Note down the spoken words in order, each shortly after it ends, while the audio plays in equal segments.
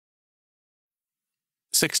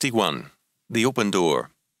61. The Open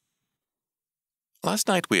Door. Last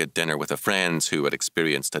night we had dinner with a friend who had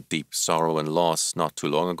experienced a deep sorrow and loss not too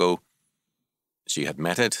long ago. She had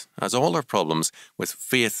met it, as all her problems, with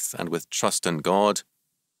faith and with trust in God.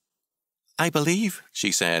 "I believe,"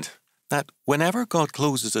 she said, "that whenever God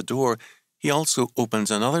closes a door, He also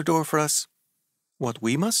opens another door for us. What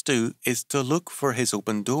we must do is to look for His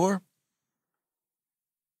open door."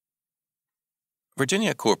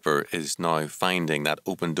 Virginia Corper is now finding that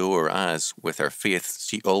open door as, with her faith,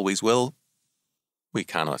 she always will. We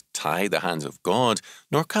cannot tie the hands of God,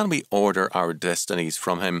 nor can we order our destinies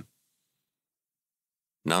from Him.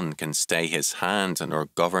 None can stay His hand nor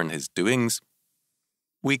govern His doings.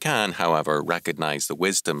 We can, however, recognize the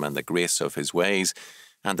wisdom and the grace of His ways,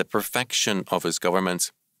 and the perfection of His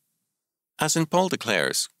government. As St. Paul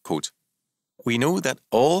declares, quote, "We know that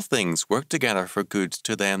all things work together for good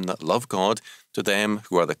to them that love God, to them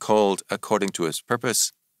who are the called according to His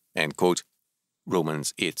purpose." End quote.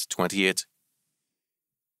 Romans 8:28.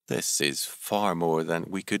 This is far more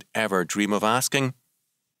than we could ever dream of asking.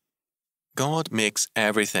 God makes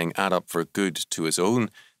everything add up for good to His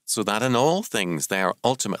own, so that in all things they are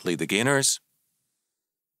ultimately the gainers.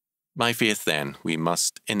 By faith, then, we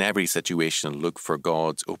must in every situation look for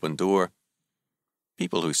God's open door.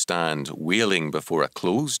 People who stand wailing before a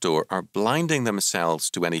closed door are blinding themselves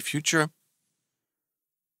to any future.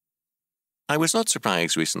 I was not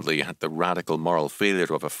surprised recently at the radical moral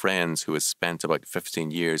failure of a friend who has spent about 15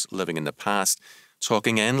 years living in the past,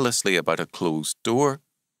 talking endlessly about a closed door.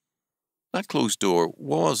 That closed door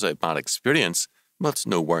was a bad experience, but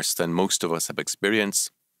no worse than most of us have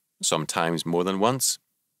experienced, sometimes more than once.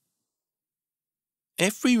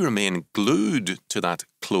 If we remain glued to that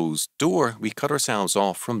closed door, we cut ourselves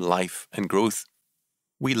off from life and growth.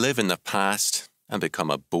 We live in the past and become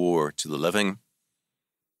a bore to the living.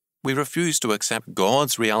 We refuse to accept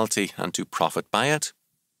God's reality and to profit by it.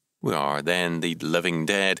 We are then the living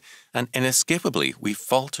dead, and inescapably we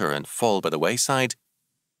falter and fall by the wayside.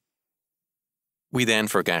 We then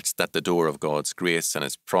forget that the door of God's grace and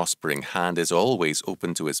His prospering hand is always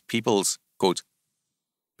open to His peoples. Quote,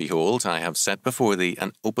 "Behold, I have set before thee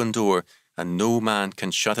an open door, and no man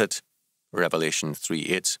can shut it." Revelation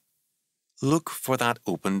 3:8. Look for that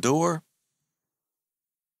open door.